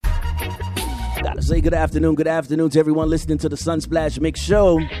Say good afternoon to everyone listening to the Sunsplash Mix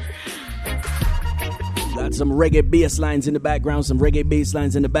Show. Got some reggae bass lines in the background,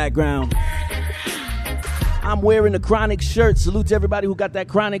 I'm wearing the Chronix shirt. Salute to everybody who got that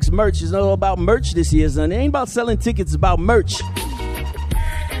Chronix merch. It's not all about merch this year, son. It ain't about selling tickets, it's about merch.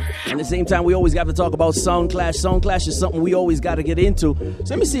 And at the same time, we always got to talk about Sound Clash. Sound Clash is something we always got to get into.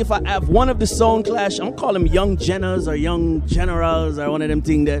 So let me see if I have one of the Sound Clash. I'm calling them Young Jenners or Young Generals or one of them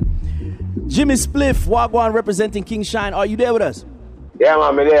things that. Jimmy Spliff, Wagwan representing King Shine. Are you there with us? Yeah,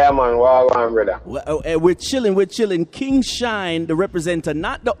 man, me there, man. Wagwan, brother. We're chilling. King Shine, the representative,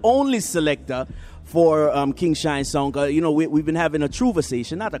 not the only selector for King Shine song. We've been having a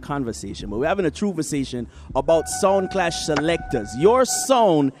conversation, not a conversation, but we're having a conversation about Sound Clash selectors. Your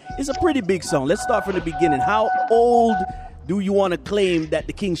sound is a pretty big sound. Let's start from the beginning. How old do you want to claim that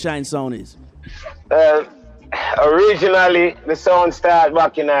the King Shine sound is? Originally, the sound started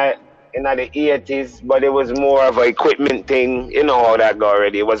back in the 80s, but it was more of an equipment thing. You know how that go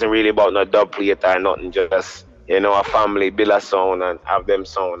already. It wasn't really about no dub plate or nothing, just, a family build a sound and have them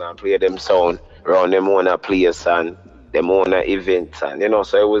sound and play them sound around them own place and them own events, and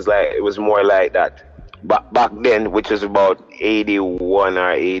so it was more like that. But back then, which was about 81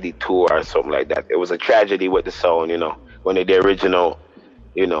 or 82 or something like that, it was a tragedy with the sound, when the original,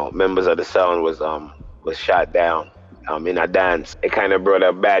 members of the sound was shot down in a dance. It kind of brought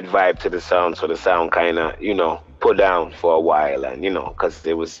a bad vibe to the sound, so the sound kind of, put down for a while, and because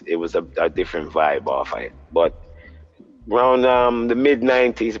it was a different vibe off of it. But around the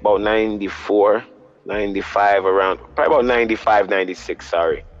mid-90s, about 94, 95, around, probably about 95, 96,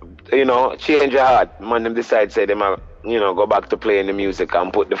 sorry. Change your heart. Man, them decide, say, them, go back to playing the music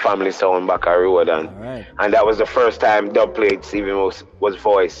and put the family sound back on road. And that was the first time dub plates even was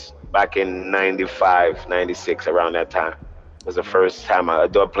voiced, back in 95, 96, around that time. It was the first time a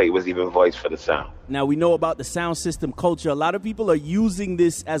dub plate was even voiced for the sound. Now, we know about the sound system culture. A lot of people are using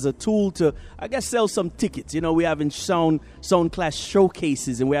this as a tool to, I guess, sell some tickets. We're having Sound Clash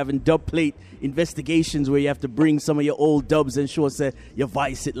showcases, and we're having dub plate investigations where you have to bring some of your old dubs and show us your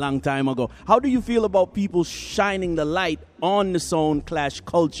voice it long time ago. How do you feel about people shining the light on the Sound Clash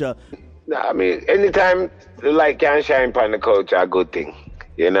culture? I mean, anytime the light can shine upon the culture, a good thing.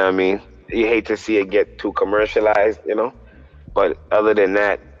 You know what I mean? You hate to see it get too commercialized, But other than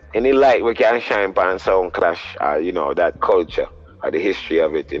that, any light we can shine upon Sound Clash, that culture or the history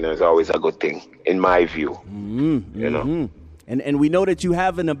of it, is always a good thing, in my view. And we know that you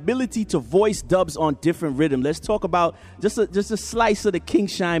have an ability to voice dubs on different rhythm. Let's talk about just a slice of the King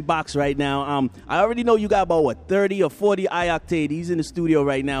Shine box right now. I already know you got about 30 or 40 iOctane. He's in the studio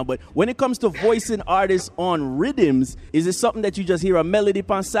right now. But when it comes to voicing artists on rhythms, is it something that you just hear a melody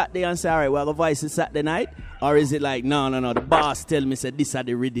on Saturday and say, all right, well, the voice is Saturday night? Or is it like, no, the boss tell me, say, this is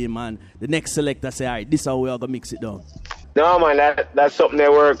the rhythm, and the next selector say, all right, this is how we all gonna mix it down? No, man, that's something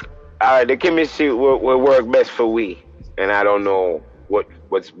that work. The chemistry will work best for we. And I don't know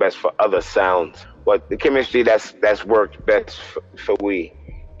what's best for other sounds. But the chemistry that's worked best for we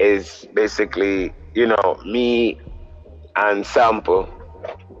is basically, me and Sample,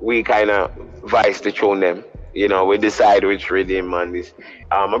 we kind of vice to tune them. We decide which rhythm and this.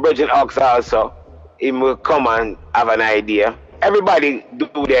 My brother Ox also, he will come and have an idea. Everybody do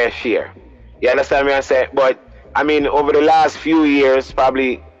their share. You understand me? I say, but I mean, over the last few years,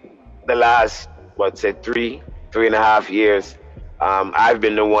 probably the last, 3.5 years, I've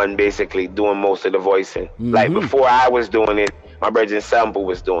been the one basically doing most of the voicing. Mm-hmm. Like before I was doing it, my brother Sample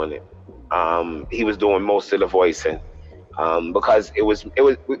was doing it. He was doing most of the voicing. Because it was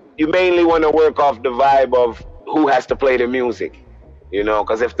you mainly want to work off the vibe of who has to play the music.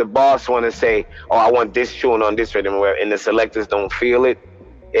 Because if the boss want to say, oh, I want this tune on this rhythm, and the selectors don't feel it,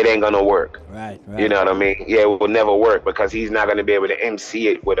 it ain't going to work. Right. You know what I mean? Yeah, it will never work because he's not going to be able to MC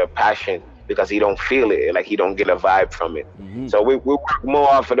it with a passion because he don't feel it, like he don't get a vibe from it. Mm-hmm. So we work more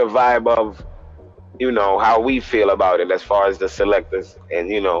off of the vibe of, how we feel about it as far as the selectors.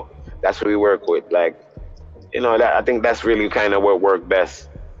 And, that's what we work with. Like, I think that's really kind of what worked best.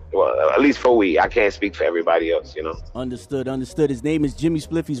 Well, at least for we. I can't speak for everybody else, Understood. His name is Jimmy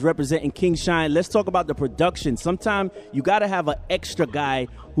Spliff. He's representing King Shine. Let's talk about the production. Sometimes you got to have an extra guy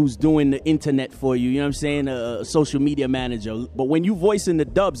who's doing the internet for you. You know what I'm saying? A social media manager. But when you voice in the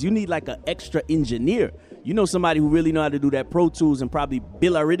dubs, you need like an extra engineer. Somebody who really know how to do that Pro Tools and probably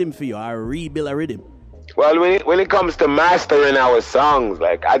bill a rhythm for you or re-bill a rhythm. Well, when it comes to mastering our songs,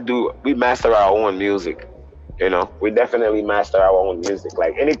 like we master our own music. We definitely master our own music.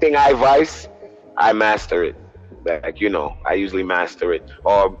 Like anything I voice, I master it. Like, I usually master it.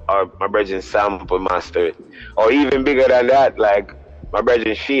 Or my brother Sample master it. Or even bigger than that, like my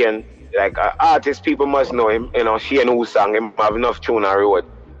brother Sheehan, like artist, people must know him. You know, Shane Wusang, him have enough tune on road.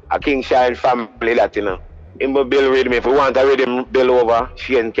 A King Shine family that, you know. Him will build rhythm. If we want a rhythm build over,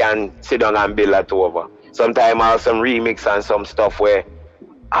 Shane can sit down and build that over. Sometimes I have some remix and some stuff where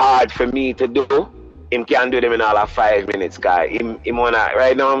hard for me to do. Him can do them in all of 5 minutes, guy. Him wanna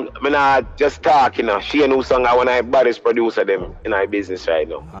right now. I'm not just talking. You know, Shane Wusang, I wanna baddest producer them in our business right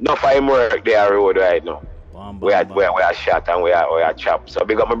now. Enough of him work there road right now. We are shot and we are chop. So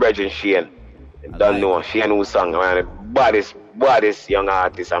big up my brother Shane. Don't know Shane Wusang, man, the baddest young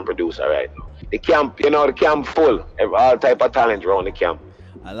artist and producer right now. The camp, you know, the camp full. All type of talent around the camp.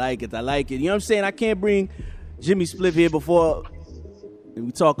 I like it. You know what I'm saying? I can't bring Jimmy Spliff here before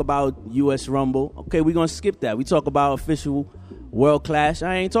we talk about US Rumble. Okay, we're going to skip that. We talk about official World Clash.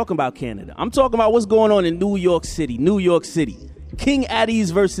 I ain't talking about Canada. I'm talking about what's going on in New York City. King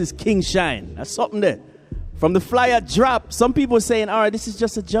Addies versus King Shine. That's something there. From the flyer drop, some people are saying, all right, this is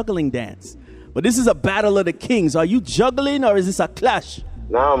just a juggling dance. But this is a battle of the kings. Are you juggling or is this a clash?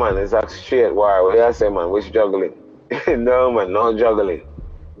 No, man, it's a straight war. What do I say, man? Which juggling? No, man, no juggling.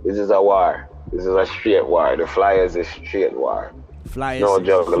 This is a war. This is a straight war. The Flyers is straight war. Flyers no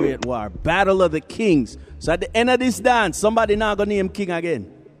juggling. Straight war. Battle of the kings. So at the end of this dance, somebody now going to name king again.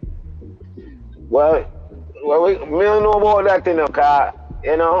 Well, we don't know about that, you know, because,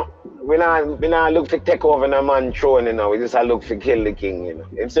 you know, we not look to take over the man throne, you know. We just look to kill the king, you know.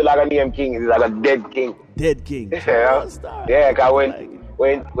 It's still like a name king. It's like a dead king. Dead king. Yeah, because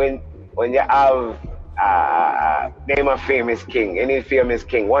when you have name a famous king, any famous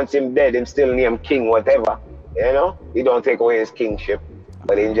king, once him dead, him still name king whatever, you know. He don't take away his kingship,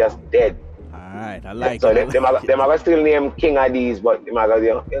 but him just dead. All right, I like so it. So them are still name king Addies, but them are,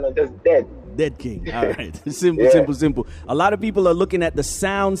 you know, just dead. Dead king. All right. Simple. A lot of people are looking at the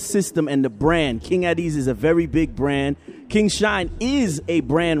sound system and the brand. King Addies is a very big brand. King Shine is a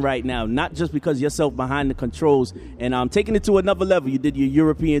brand right now, not just because yourself behind the controls. And taking it to another level. You did your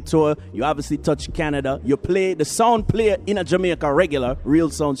European tour. You obviously touched Canada. You played the sound player in a Jamaica regular, real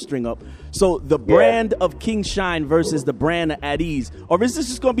sound string up. So the brand of King Shine versus the brand of Addies. Or is this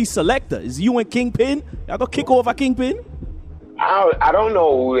just going to be selector? Is you and Kingpin? Y'all going to kick over Kingpin? I don't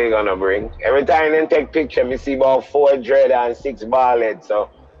know who they're going to bring. Every time they take picture, me see about 4 dread and 6 ballheads.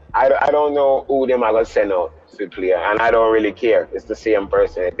 So I don't know who them are going to send out to play. And I don't really care. It's the same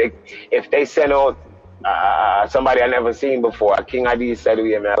person. If they send out somebody I never seen before, King Addies said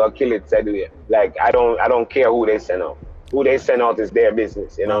we, man, I'm going to kill it, said we. Like, I don't care who they send out. Who they send out is their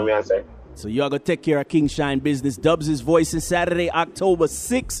business. You know what I'm saying? So y'all going to take care of King Shine business. Dubs' Voices, Saturday, October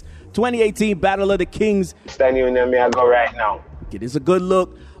 6th, 2018, Battle of the Kings. Standing in me, I go right now. It is a good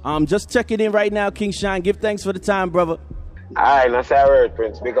look. Just checking in right now, King Shine. Give thanks for the time, brother. All right, that's our word,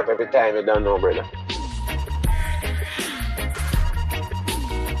 Prince. Big up every time. You don't know, brother.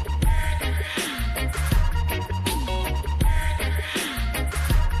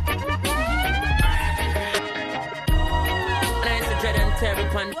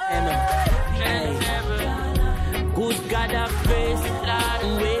 Good God of grace.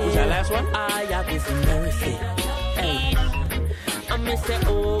 Was that last one? I have His mercy. I'm Mr.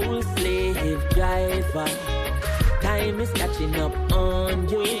 Old Slave Driver. Time is catching up on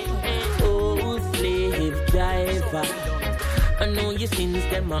you. Old Slave Driver. I know your sins,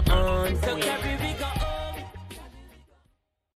 them are on. So carry we go.